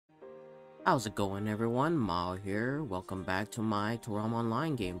How's it going, everyone? Mao here. Welcome back to my Toram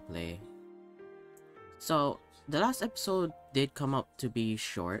online gameplay. So, the last episode did come up to be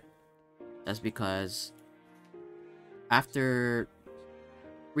short. That's because after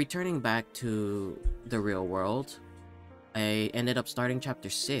returning back to the real world, I ended up starting chapter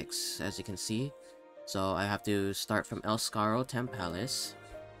 6, as you can see. So I have to start from El Scaro Temp Palace.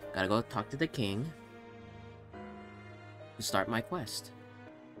 Gotta go talk to the king to start my quest.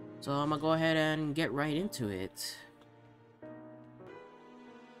 So I'm gonna go ahead and get right into it.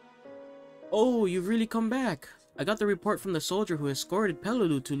 Oh, you've really come back! I got the report from the soldier who escorted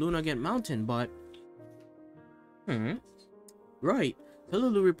Pelulu to Lunagent Mountain, but... Right.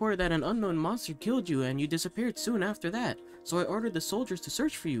 Pelulu reported that an unknown monster killed you and you disappeared soon after that, so I ordered the soldiers to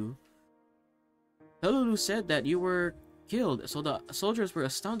search for you. Pelulu said that you were killed, so the soldiers were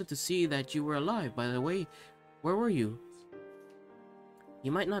astounded to see that you were alive. By the way, where were you?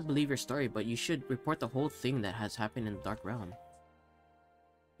 You might not believe your story, but you should report the whole thing that has happened in the Dark Realm.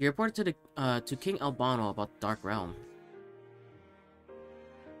 You reported to King Albano about the Dark Realm.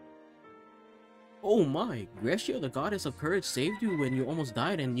 Oh my, Gracia, the goddess of courage, saved you when you almost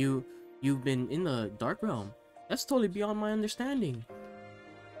died and you've been in the Dark Realm. That's totally beyond my understanding.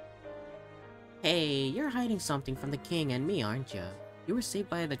 Hey, you're hiding something from the king and me, aren't you? You were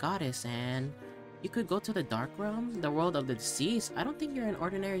saved by the goddess and... You could go to the Dark Realm, the world of the deceased? I don't think you're an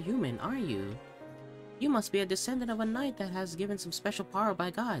ordinary human, are you? You must be a descendant of a knight that has given some special power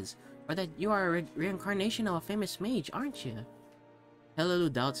by gods, or that you are a reincarnation of a famous mage, aren't you?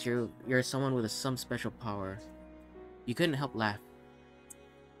 Pelulu doubts you're someone with some special power. You couldn't help laughing,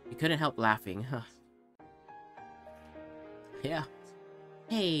 huh? Yeah.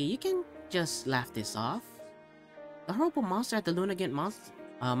 Hey, you can just laugh this off. The horrible monster at the Lunagent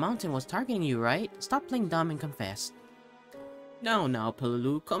Mountain was targeting you, right? Stop playing dumb and confess. Now,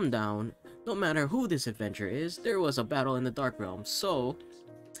 Pelulu, calm down. No matter who this adventure is, there was a battle in the Dark Realm, so...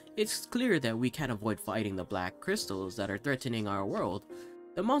 It's clear that we can't avoid fighting the black crystals that are threatening our world.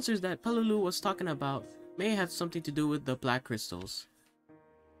 The monsters that Pelulu was talking about may have something to do with the black crystals.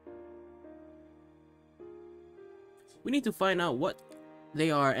 We need to find out what they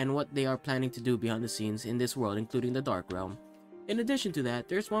are and what they are planning to do behind the scenes in this world, including the Dark Realm. In addition to that,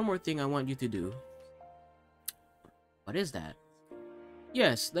 there's one more thing I want you to do. What is that?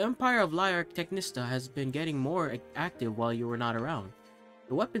 Yes, the Empire of Lyark Technista has been getting more active while you were not around.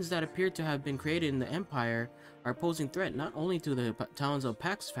 The weapons that appear to have been created in the Empire are posing threat not only to the towns of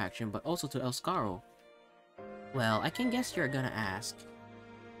Pax faction, but also to El Scaro. Well, I can guess you're gonna ask.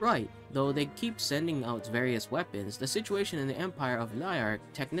 Right, though they keep sending out various weapons, the situation in the Empire of Lyark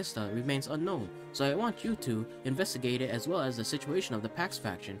Technista remains unknown, so I want you to investigate it as well as the situation of the Pax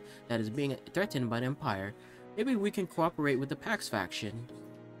faction that is being threatened by the Empire. Maybe we can cooperate with the Pax faction.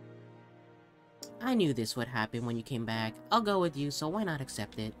 I knew this would happen when you came back. I'll go with you, so why not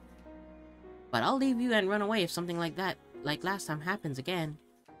accept it? But I'll leave you and run away if something like that, like last time, happens again.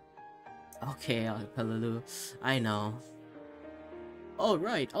 Okay, Pelulu, I know.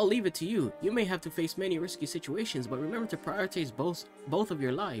 Alright, I'll leave it to you. You may have to face many risky situations, but remember to prioritize both of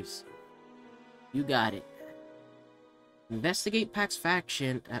your lives. You got it. Investigate Pax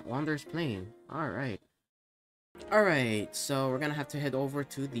faction at Wanderer's Plain. Alright. Alright, so we're gonna have to head over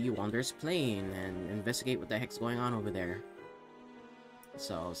to the Wanderer's Plain and investigate what the heck's going on over there.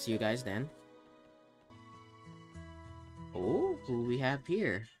 So, see you guys then. Oh, who we have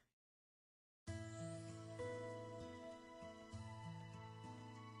here?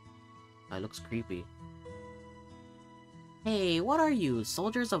 That looks creepy. Hey, what are you?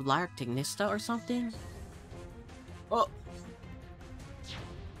 Soldiers of Lyark Technista or something? Oh!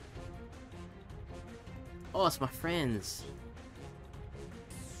 Oh, it's my friends.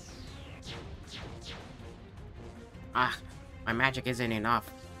 Ah, my magic isn't enough.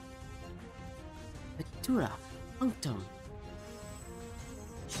 Victura, Punctum.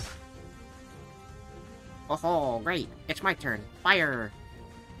 Oh, great. It's my turn. Fire!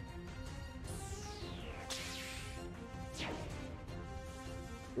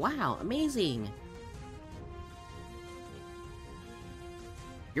 Wow, amazing!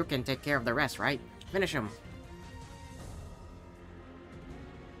 You can take care of the rest, right? Finish him.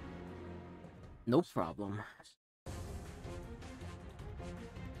 No problem.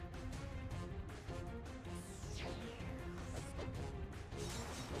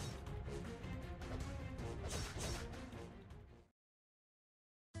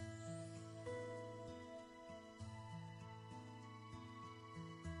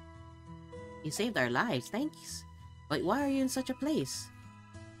 You saved our lives, thanks. But why are you in such a place?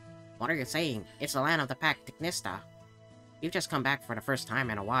 What are you saying? It's the land of the Pax Technista. You've just come back for the first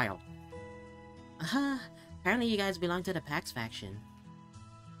time in a while. Apparently you guys belong to the Pax faction.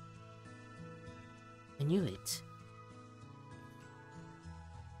 I knew it.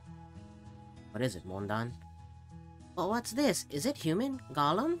 What is it, Mondan? Well, what's this? Is it human?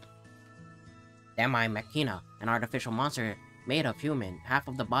 Golem? Demi Machina, an artificial monster made of human. Half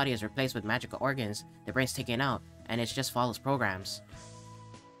of the body is replaced with magical organs, the brain's taken out, and it just follows programs.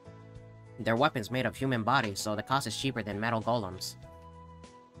 Their weapons made of human bodies, so the cost is cheaper than metal golems.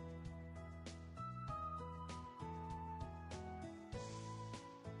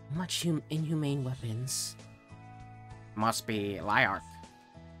 Much inhumane weapons. Must be Lyark.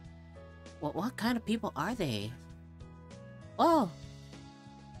 What kind of people are they? Oh!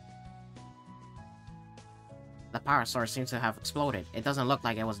 The power source seems to have exploded. It doesn't look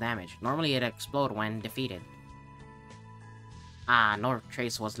like it was damaged. Normally it explodes when defeated. Ah, no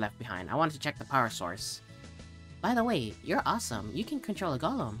trace was left behind. I wanted to check the power source. By the way, you're awesome. You can control a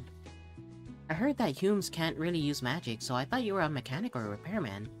golem. I heard that humans can't really use magic, so I thought you were a mechanic or a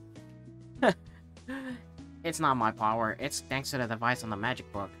repairman. It's not my power. It's thanks to the device on the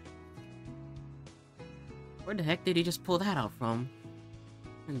magic book. Where the heck did he just pull that out from?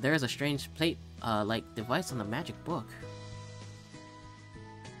 And there's a strange plate, like device on the magic book.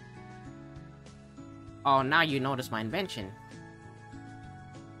 Oh, now you notice my invention.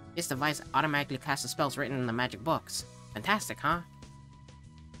 This device automatically casts the spells written in the magic books. Fantastic, huh?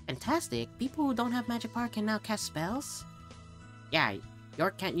 Fantastic? People who don't have magic power can now cast spells? Yeah,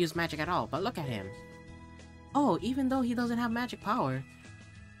 York can't use magic at all, but look at him. Oh, even though he doesn't have magic power.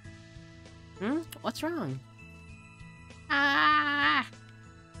 What's wrong? Ah!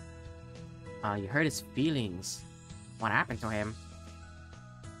 You hurt his feelings. What happened to him?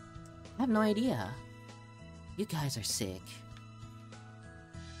 I have no idea. You guys are sick.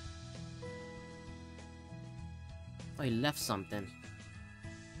 Oh, he left something.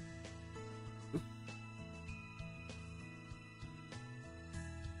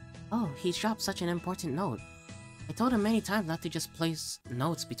 Oh, he's dropped such an important note. I told him many times not to just place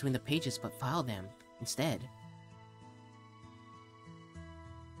notes between the pages, but file them instead.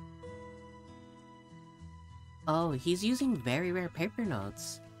 Oh, he's using very rare paper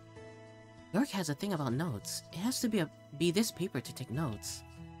notes. York has a thing about notes. It has to be this paper to take notes.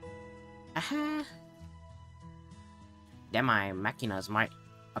 Aha! Demi Machinas might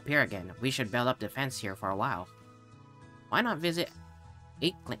appear again. We should build up defense here for a while. Why not visit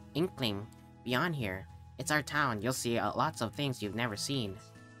Inkling beyond here? It's our town. You'll see lots of things you've never seen.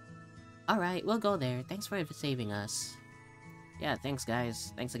 Alright, we'll go there. Thanks for saving us. Yeah, thanks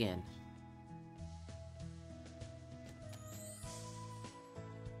guys. Thanks again.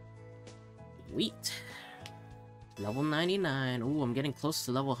 Sweet. Level 99. Ooh, I'm getting close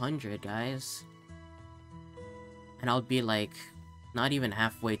to level 100, guys. And I'll be like, not even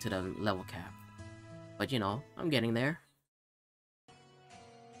halfway to the level cap. But you know, I'm getting there.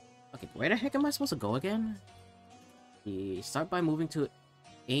 Okay, where the heck am I supposed to go again? Start by moving to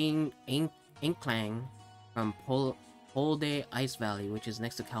Inklang from Polde Ice Valley, which is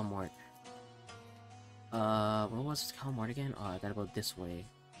next to Calmort. What was Calmort again? Oh, I gotta go this way.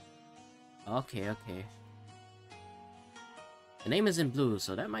 Okay. The name is in blue,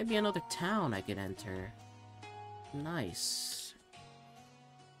 so that might be another town I could enter. Nice.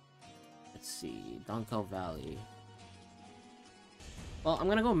 Let's see, Donkel Valley. Well, I'm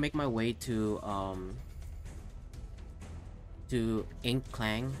gonna go make my way to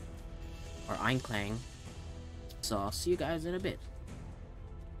Inklang or Einklang. So I'll see you guys in a bit.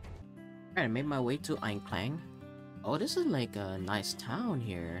 Alright, I made my way to Einklang. Oh, this is like a nice town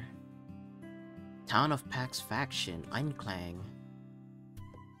here. Town of Pax Faction, Einklang.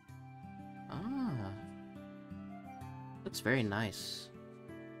 Ah. Looks very nice.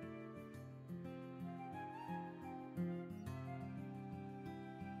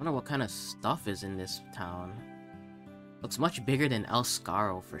 I wonder what kind of stuff is in this town. Looks much bigger than El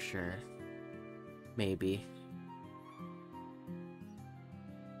Scaro for sure. Maybe.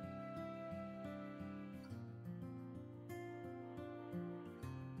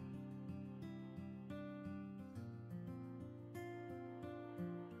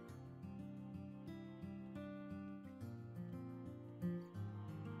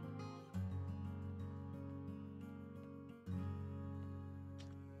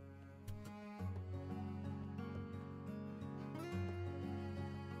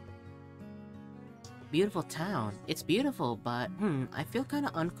 Beautiful town. It's beautiful, but I feel kind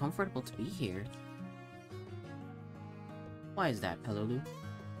of uncomfortable to be here. Why is that, Pelulu?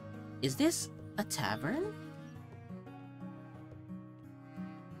 Is this a tavern?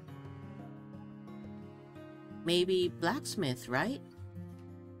 Maybe blacksmith, right?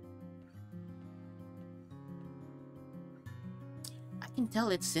 can tell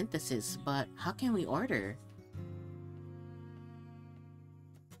it's synthesis, but how can we order?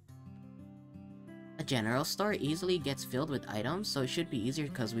 A general store easily gets filled with items, so it should be easier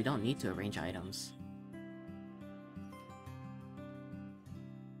because we don't need to arrange items.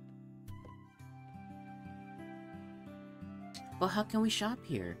 But how can we shop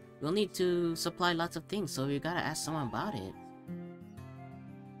here? We'll need to supply lots of things, so we gotta ask someone about it.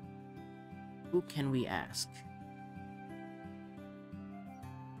 Who can we ask?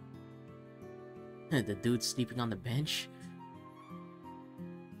 The dude sleeping on the bench?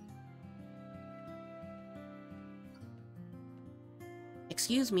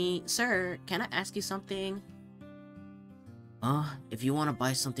 Excuse me, sir, can I ask you something? If you want to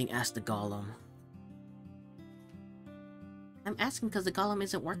buy something, ask the golem. I'm asking because the golem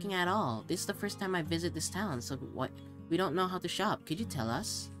isn't working at all. This is the first time I visit this town, so what? We don't know how to shop. Could you tell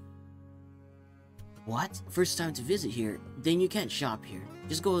us? What? First time to visit here? Then you can't shop here.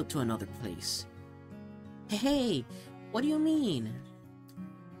 Just go to another place. Hey, what do you mean?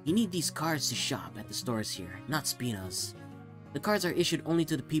 You need these cards to shop at the stores here, not Spina's. The cards are issued only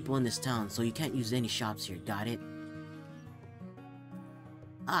to the people in this town, so you can't use any shops here, got it?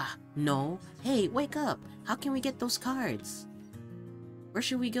 Ah, no. Hey, wake up! How can we get those cards? Where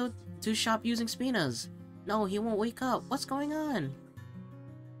should we go to shop using Spina's? No, he won't wake up. What's going on?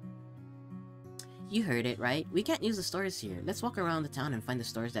 You heard it, right? We can't use the stores here. Let's walk around the town and find the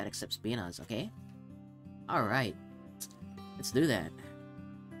stores that accept Spina's, okay? Alright. Let's do that.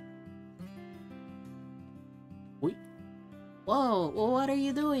 Wait. Whoa, what are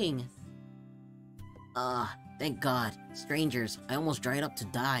you doing? Thank God. Strangers, I almost dried up to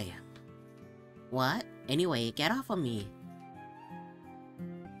die. What? Anyway, get off of me.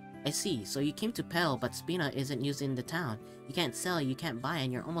 I see, so you came to Pell, but Spina isn't used in the town. You can't sell, you can't buy,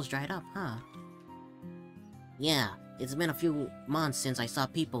 and you're almost dried up, huh? Yeah, it's been a few months since I saw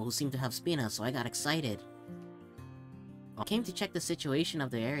people who seem to have Spina, so I got excited. I came to check the situation of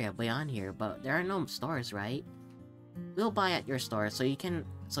the area beyond here, but there are no stores, right? We'll buy at your store, so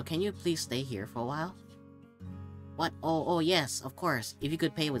can you please stay here for a while? What? Oh yes, of course, if you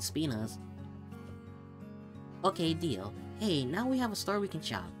could pay with Spina's. Okay, deal. Hey, now we have a store we can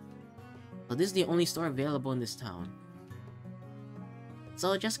shop. So this is the only store available in this town.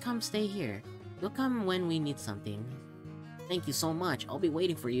 So just come stay here. We'll come when we need something. Thank you so much, I'll be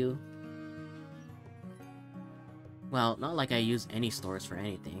waiting for you. Well, not like I use any stores for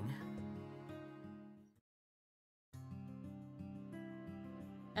anything.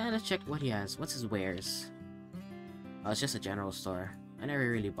 And let's check what he has. What's his wares? Oh, it's just a general store. I never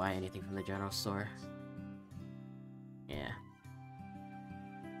really buy anything from the general store. Yeah.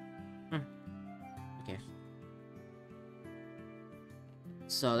 Okay.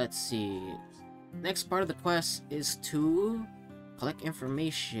 So let's see. Next part of the quest is to collect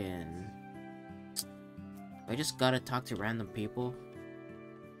information. I just gotta talk to random people.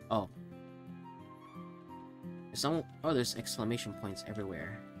 Oh. There's exclamation points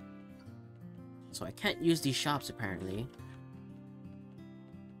everywhere. So I can't use these shops apparently.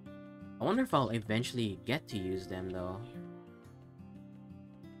 I wonder if I'll eventually get to use them though.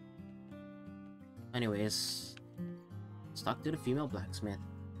 Anyways, let's talk to the female blacksmith.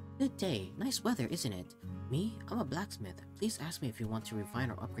 Good day. Nice weather, isn't it? Me? I'm a blacksmith. Please ask me if you want to refine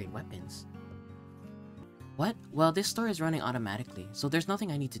or upgrade weapons. What? Well, this store is running automatically, so there's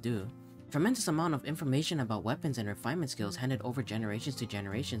nothing I need to do. Tremendous amount of information about weapons and refinement skills handed over generations to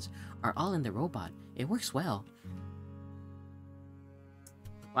generations are all in the robot. It works well.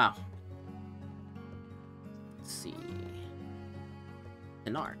 Wow. Let's see.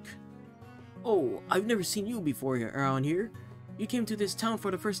 An arc. Oh, I've never seen you before around here. You came to this town for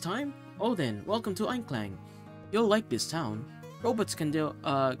the first time? Oh then, welcome to Einklang. You'll like this town. Robots can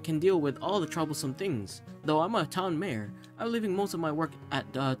deal with all the troublesome things. Though I'm a town mayor, I'm living most of my work at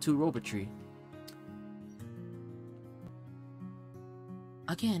 2 Robotry.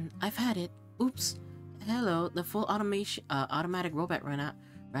 Again, I've had it. Oops. Hello, the full automatic robot ran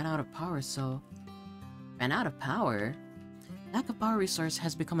out of power, so... Ran out of power? Lack of power resource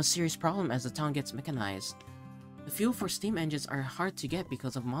has become a serious problem as the town gets mechanized. The fuel for steam engines are hard to get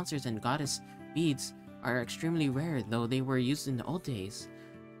because of monsters, and goddess beads are extremely rare, though they were used in the old days.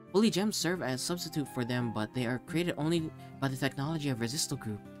 Holy gems serve as substitute for them, but they are created only by the technology of Resisto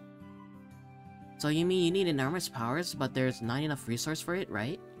Group. So you mean you need enormous powers, but there's not enough resource for it,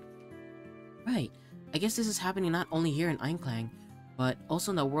 right? Right. I guess this is happening not only here in Einklang, but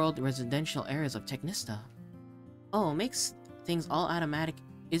also in the world residential areas of Technista. Oh, makes things all automatic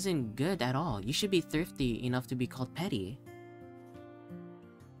isn't good at all. You should be thrifty enough to be called petty.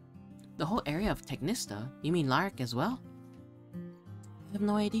 The whole area of Technista? You mean Lark as well? I have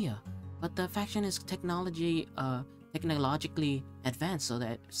no idea. But the faction is technologically advanced, so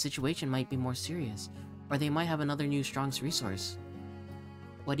that situation might be more serious. Or they might have another new strong resource.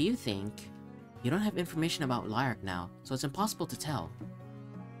 What do you think? You don't have information about Lyark now, so it's impossible to tell.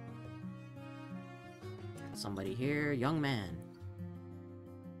 Somebody here, young man.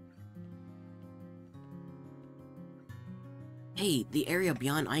 Hey, the area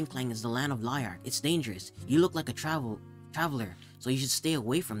beyond Einklang is the land of Lyark. It's dangerous. You look like a traveler, so you should stay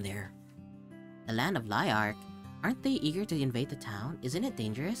away from there. The land of Lyark? Aren't they eager to invade the town? Isn't it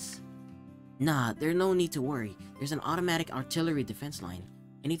dangerous? Nah, there's no need to worry. There's an automatic artillery defense line.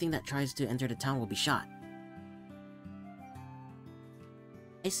 Anything that tries to enter the town will be shot.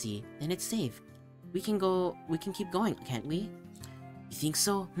 I see. Then it's safe. We can keep going, can't we? You think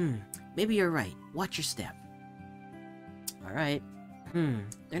so? Maybe you're right. Watch your step. Alright.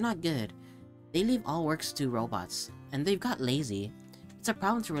 They're not good. They leave all works to robots, and they've got lazy. It's a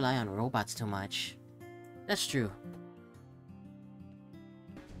problem to rely on robots too much. That's true.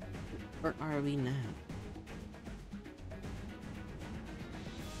 Where are we now?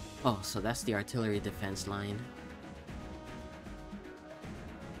 Oh, so that's the artillery defense line.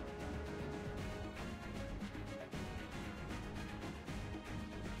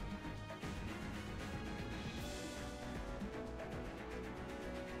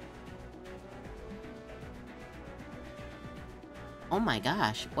 Oh my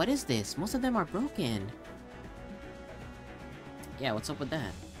gosh, what is this? Most of them are broken. Yeah, what's up with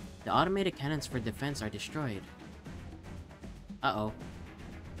that? The automated cannons for defense are destroyed. Uh-oh.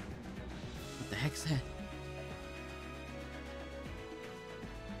 What the heck's that?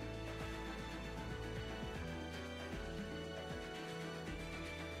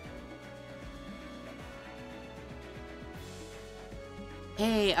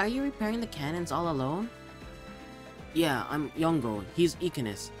 Hey, are you repairing the cannons all alone? Yeah, I'm Yongo. He's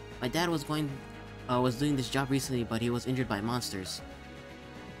Icanis. My dad was doing this job recently, but he was injured by monsters.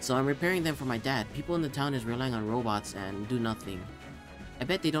 So I'm repairing them for my dad. People in the town is relying on robots and do nothing. I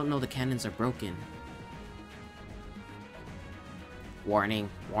bet they don't know the cannons are broken. Warning,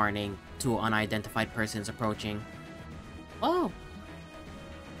 warning. 2 unidentified persons approaching. Oh!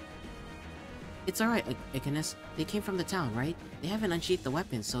 It's alright, Icanis. They came from the town, right? They haven't unsheathed the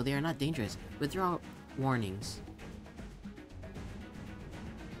weapons, so they are not dangerous. Withdraw warnings.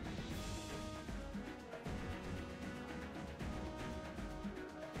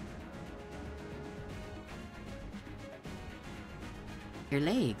 Your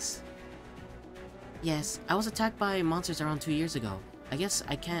legs. Yes, I was attacked by monsters around 2 years ago. I guess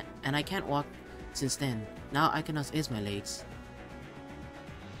I can't walk since then. Now Icanos is my legs.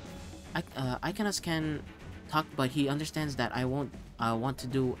 Icanos can talk, but he understands that I want to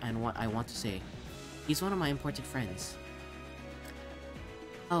do and what I want to say. He's one of my important friends.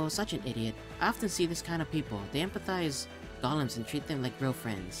 Oh, such an idiot. I often see this kind of people. They empathize golems and treat them like real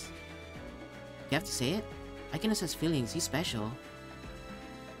friends. You have to say it? Icanos has feelings. He's special.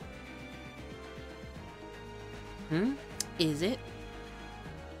 Is it?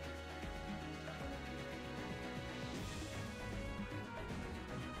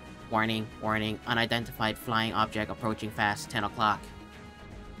 Warning, warning. Unidentified flying object approaching fast. 10 o'clock.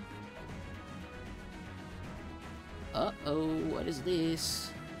 Uh-oh, what is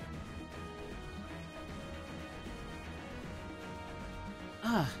this?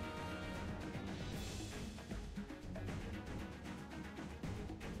 Ah.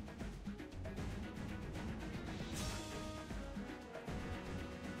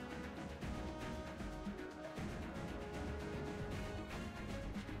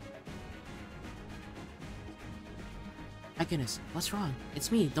 My goodness, what's wrong?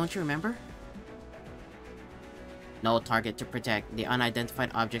 It's me, don't you remember? No target to protect. The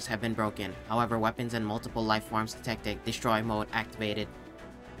unidentified objects have been broken. However, weapons and multiple life forms detected. Destroy mode activated.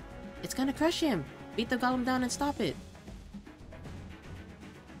 It's gonna crush him! Beat the golem down and stop it!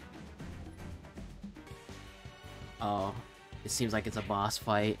 Oh, it seems like it's a boss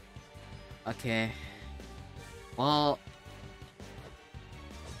fight. Okay. Well...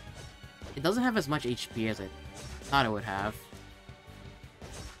 it doesn't have as much HP as I thought it would have.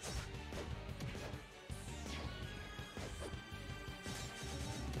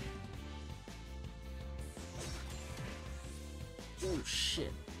 Oh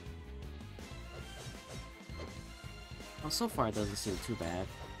shit. Well, so far it doesn't seem too bad.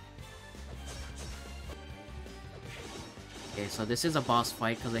 Okay, so this is a boss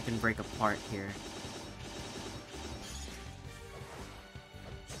fight because they can break apart here.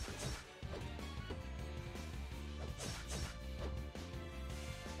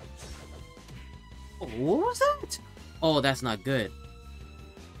 Oh, what was that? Oh, that's not good.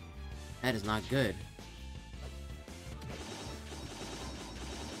 That is not good.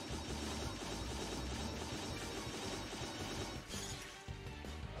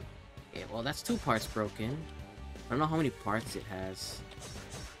 Okay, well that's 2 parts broken. I don't know how many parts it has.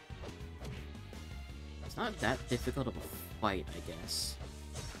 It's not that difficult of a fight, I guess.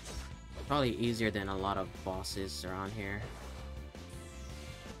 Probably easier than a lot of bosses around here.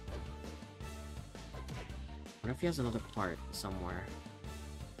 I wonder if he has another part somewhere.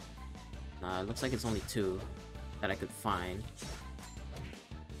 Nah, it looks like it's only 2 that I could find.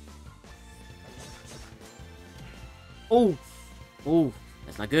 Oh! Oh!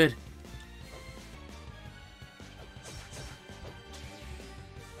 That's not good.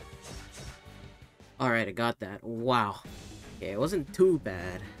 Alright, I got that. Wow. Okay, it wasn't too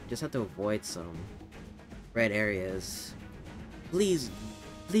bad. Just had to avoid some red areas. Please,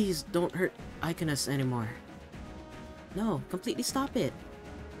 please don't hurt Iconus anymore. No, completely stop it.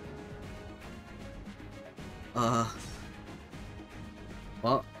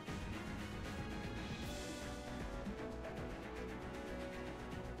 Well.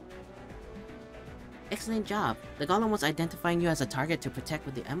 Excellent job. The golem was identifying you as a target to protect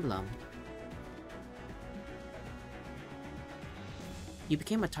with the emblem. You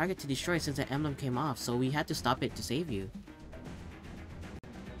became a target to destroy since the emblem came off, so we had to stop it to save you.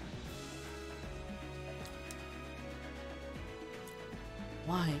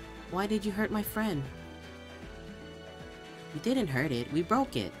 Why? Why did you hurt my friend? We didn't hurt it, we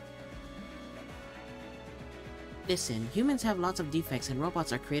broke it. Listen, humans have lots of defects and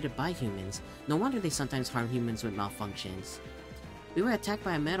robots are created by humans. No wonder they sometimes harm humans with malfunctions. We were attacked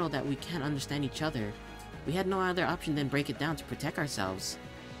by a metal that we can't understand each other. We had no other option than break it down to protect ourselves.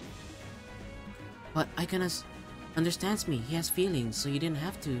 But Iconus understands me, he has feelings, so you didn't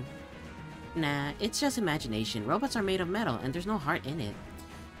have to. Nah, it's just imagination. Robots are made of metal and there's no heart in it.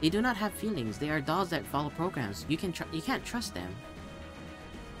 They do not have feelings, they are dolls that follow programs. You can't trust them.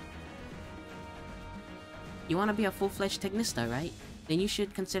 You want to be a full-fledged Technista, right? Then you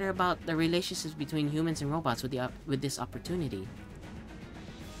should consider about the relationships between humans and robots with this opportunity.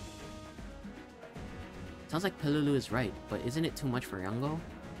 Sounds like Pelulu is right, but isn't it too much for Yango?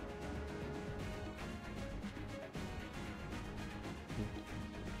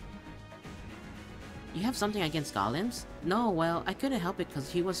 You have something against golems? No, well, I couldn't help it because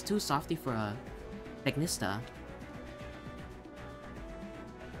he was too softy for a Technista.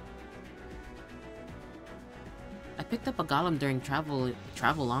 I picked up a golem during travel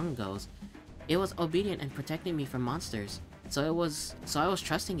long ago. It was obedient and protecting me from monsters. So I was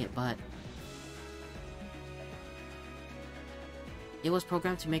trusting it, but it was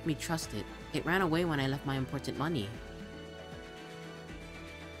programmed to make me trust it. It ran away when I left my important money.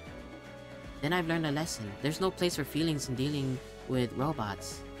 Then I've learned a lesson. There's no place for feelings in dealing with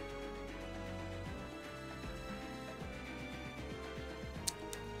robots.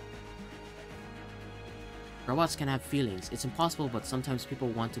 Robots can have feelings. It's impossible, but sometimes people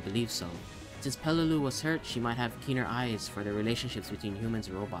want to believe so. Since Pelulu was hurt, she might have keener eyes for the relationships between humans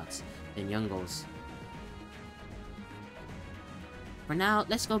and robots than Youngos. For now,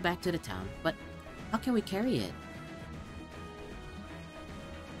 let's go back to the town. But how can we carry it?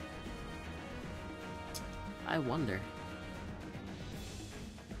 I wonder.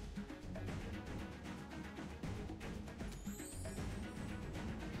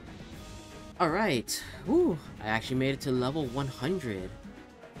 Alright. Whew. I actually made it to level 100.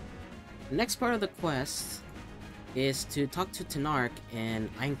 The next part of the quest is to talk to Tenark and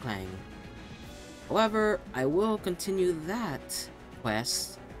Einklang. However, I will continue that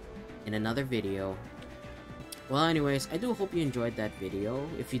quest in another video. Well, anyways, I do hope you enjoyed that video.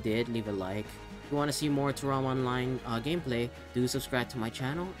 If you did, leave a like. If you want to see more Toram Online gameplay, do subscribe to my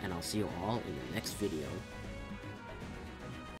channel, and I'll see you all in the next video.